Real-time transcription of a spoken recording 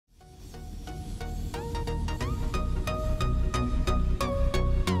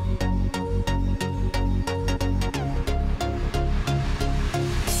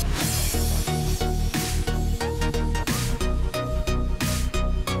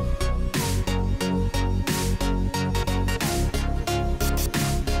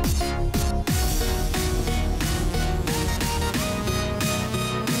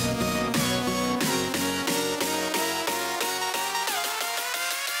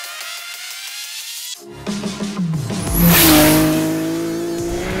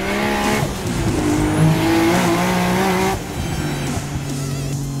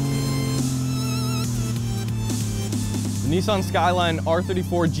Nissan Skyline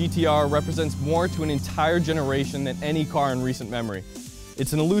R34 GT-R represents more to an entire generation than any car in recent memory.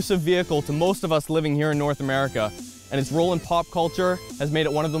 It's an elusive vehicle to most of us living here in North America, and its role in pop culture has made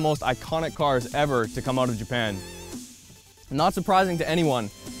it one of the most iconic cars ever to come out of Japan. Not surprising to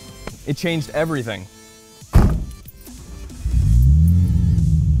anyone, it changed everything.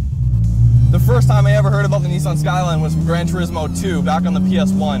 The first time I ever heard about the Nissan Skyline was from Gran Turismo 2 back on the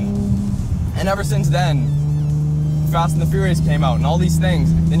PS1. And ever since then, Fast and the Furious came out and all these things.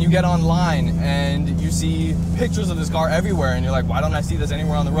 Then you get online and you see pictures of this car everywhere and you're like, why don't I see this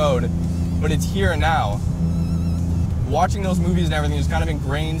anywhere on the road? But it's here now. Watching those movies and everything just kind of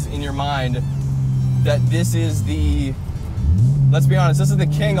ingrains in your mind that this is the, let's be honest, this is the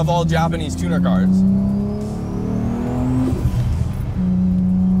king of all Japanese tuner cars.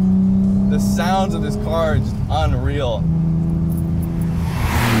 The sounds of this car are just unreal.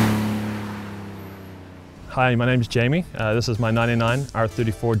 Hi, my name is Jamie. This is my 99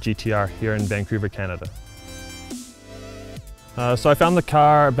 R34 GTR here in Vancouver, Canada. So I found the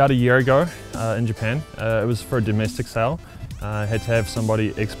car about a year ago in Japan. It was for a domestic sale. I had to have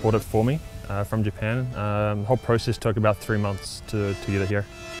somebody export it for me from Japan. The whole process took about 3 months to get it here.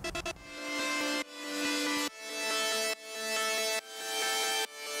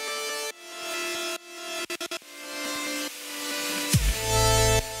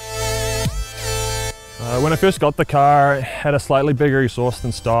 When I first got the car, it had a slightly bigger exhaust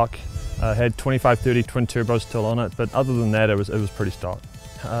than stock. Had 2530 twin turbos still on it, but other than that, it was pretty stock.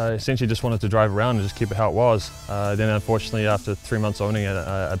 Essentially just wanted to drive around and just keep it how it was. Then unfortunately, after 3 months owning it,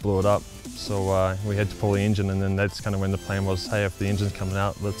 I blew it up. So we had to pull the engine, and then that's kind of when the plan was, hey, if the engine's coming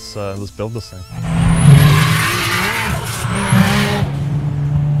out, let's build this thing.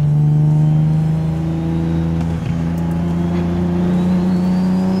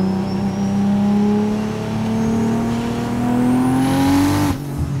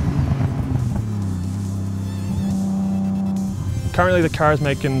 Currently the car is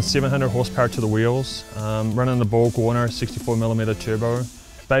making 700 horsepower to the wheels, running the Borg-Warner 64mm turbo.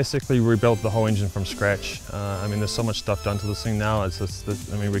 Basically rebuilt the whole engine from scratch. I mean, there's so much stuff done to this thing now, it's just,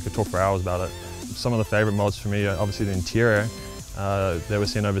 I mean, we could talk for hours about it. Some of the favourite mods for me are obviously the interior. They were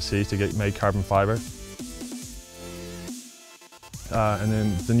sent overseas to get made carbon fibre. And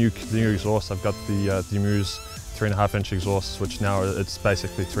then the new exhaust, I've got the Muse 3.5-inch exhaust, which now it's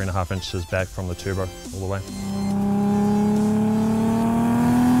basically 3.5 inches back from the turbo all the way.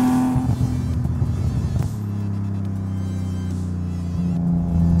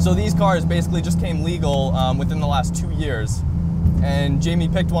 So these cars basically just came legal within the last 2 years. And Jamie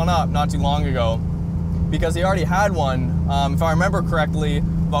picked one up not too long ago because he already had one, if I remember correctly,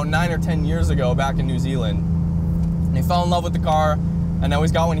 about 9 or 10 years ago back in New Zealand. And he fell in love with the car, and now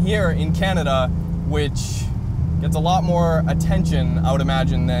he's got one here in Canada, which gets a lot more attention, I would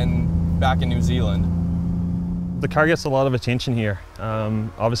imagine, than back in New Zealand. The car gets a lot of attention here.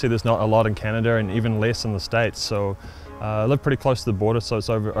 Obviously there's not a lot in Canada and even less in the States. So I live pretty close to the border, so it's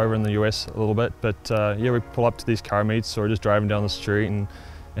over in the US a little bit. But yeah, we pull up to these car meets or just driving down the street and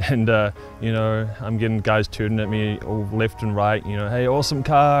you know, I'm getting guys tooting at me all left and right, you know, hey, awesome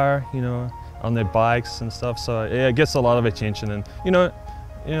car, you know, on their bikes and stuff. So yeah, it gets a lot of attention, and you know,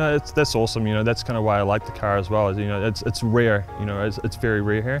 that's awesome. You know, that's kind of why I like the car as well. Is, you know, it's rare. You know, it's very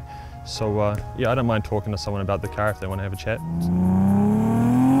rare here. So yeah, I don't mind talking to someone about the car if they want to have a chat.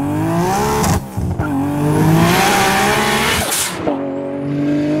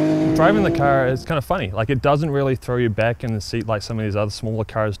 Driving the car is kind of funny. Like, it doesn't really throw you back in the seat like some of these other smaller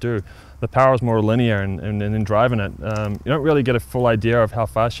cars do. The power is more linear, and in driving it, you don't really get a full idea of how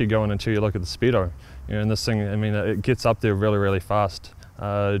fast you're going until you look at the speedo. You know, and this thing, I mean, it gets up there really, really fast.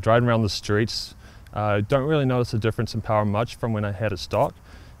 Driving around the streets, don't really notice a difference in power much from when I had it stock.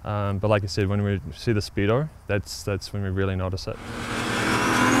 But like I said, when we see the speedo, that's when we really notice it.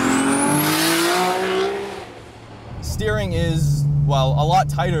 Steering is, well, a lot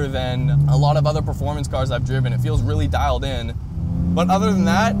tighter than a lot of other performance cars I've driven. It feels really dialed in. But other than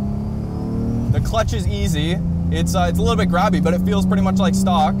that, the clutch is easy. It's a little bit grabby, but it feels pretty much like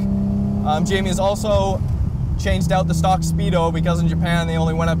stock. Jamie has also changed out the stock speedo because in Japan they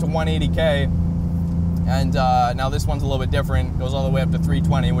only went up to 180K. And now this one's a little bit different. It goes all the way up to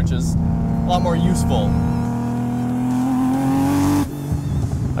 320, which is a lot more useful.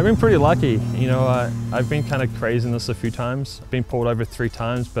 I've been pretty lucky. You know, I've been kind of crazing this a few times. I've been pulled over 3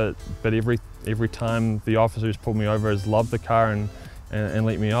 times, but every time the officer who's pulled me over has loved the car and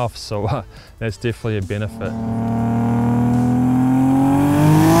let me off. So that's definitely a benefit.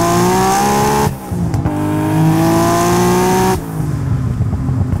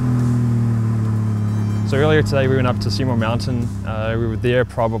 So earlier today we went up to Seymour Mountain. We were there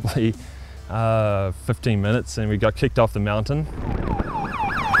probably 15 minutes and we got kicked off the mountain.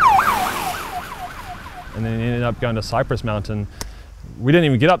 And then ended up going to Cypress Mountain. We didn't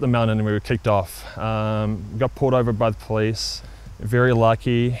even get up the mountain and we were kicked off. We got pulled over by the police. Very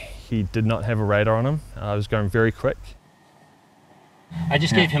lucky he did not have a radar on him. I was going very quick. I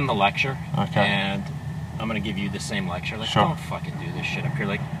just gave him the lecture, Okay. and I'm gonna give you the same lecture. Like, Sure. don't fucking do this shit up here.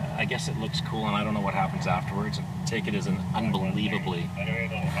 Like, I guess it looks cool, and I don't know what happens afterwards. And take it as an unbelievably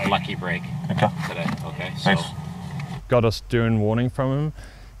lucky break today. Okay, so Thanks. Got a stern warning from him,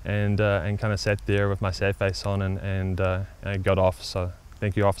 and kind of sat there with my sad face on and I got off. So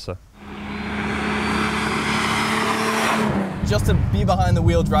thank you, officer. Just to be behind the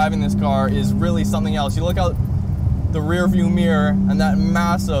wheel driving this car is really something else. You look out the rear view mirror and that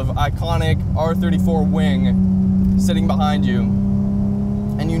massive, iconic R34 wing sitting behind you,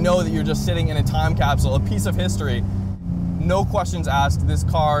 and you know that you're just sitting in a time capsule, a piece of history. No questions asked, this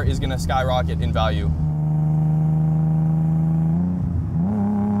car is gonna skyrocket in value.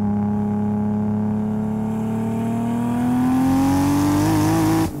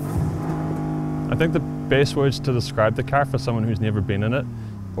 I think the best words to describe the car for someone who's never been in it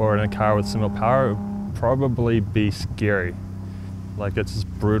or in a car with similar power would probably be scary. Like, it's just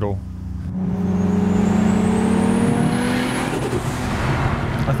brutal.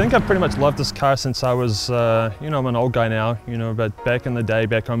 I think I've pretty much loved this car since I was, you know, I'm an old guy now, you know, but back in the day,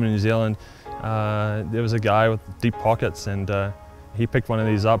 back home in New Zealand, there was a guy with deep pockets, and he picked one of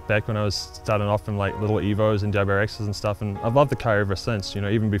these up back when I was starting off in like little Evos and WRXs and stuff, and I've loved the car ever since, you know,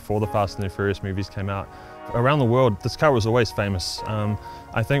 even before the Fast and the Furious movies came out. Around the world, this car was always famous.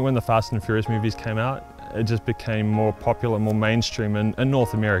 I think when the Fast and the Furious movies came out, it just became more popular, more mainstream in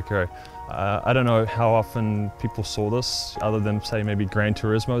North America. I don't know how often people saw this, other than say maybe Gran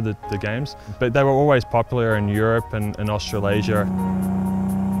Turismo, the games, but they were always popular in Europe and Australasia.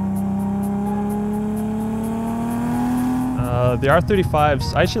 The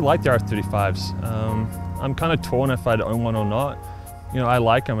R35s, I actually like the R35s. I'm kind of torn if I'd own one or not. You know, I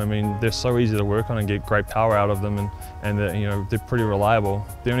like them. I mean, they're so easy to work on and get great power out of them, and you know, they're pretty reliable.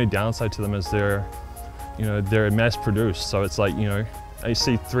 The only downside to them is they're mass produced. So it's like, you know, I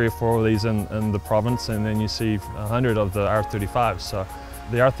see 3 or 4 of these in the province, and then you see 100 of the R35s. So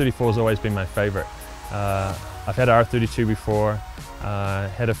the R34 has always been my favorite. I've had an R32 before.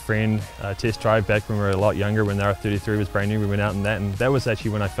 Had a friend test drive back when we were a lot younger, when the R33 was brand new. We went out in that, and that was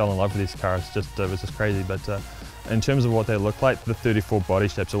actually when I fell in love with these cars. It was just crazy. But in terms of what they look like, the 34 body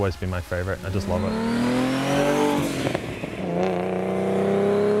shape's always been my favorite. I just love it.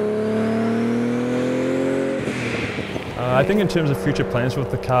 I think in terms of future plans with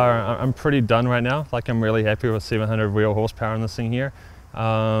the car, I'm pretty done right now. Like, I'm really happy with 700 wheel horsepower in this thing here.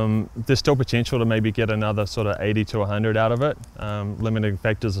 There's still potential to maybe get another sort of 80 to 100 out of it. Limiting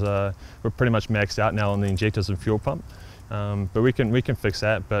factors, we're pretty much maxed out now on the injectors and fuel pump, but we can fix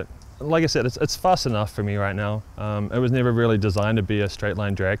that. But like I said, it's fast enough for me right now. It was never really designed to be a straight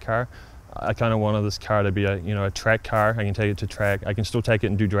line drag car. I kind of wanted this car to be a track car. I can take it to track. I can still take it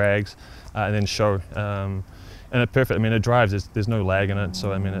and do drags, and then show. And it's perfect. I mean, it drives. There's no lag in it,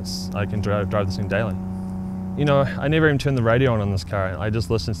 so I mean, I can drive this thing daily. You know, I never even turned the radio on this car. I just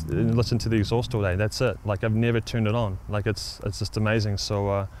listen to the exhaust all day. That's it. Like, I've never turned it on. Like, it's just amazing.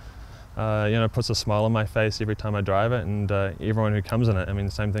 So, you know, it puts a smile on my face every time I drive it, and everyone who comes in it. I mean,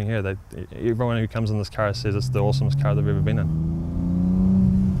 the same thing here. Everyone who comes in this car says it's the awesomest car they've ever been in.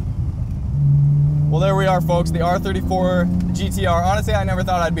 Well, there we are, folks, the R34 GTR. Honestly, I never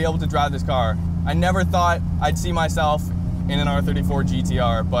thought I'd be able to drive this car. I never thought I'd see myself in an R34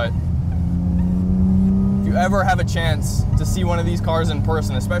 GTR, but if you ever have a chance to see one of these cars in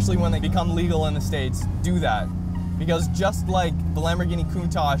person, especially when they become legal in the States, do that. Because just like the Lamborghini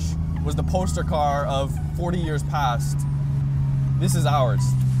Countach was the poster car of 40 years past, this is ours.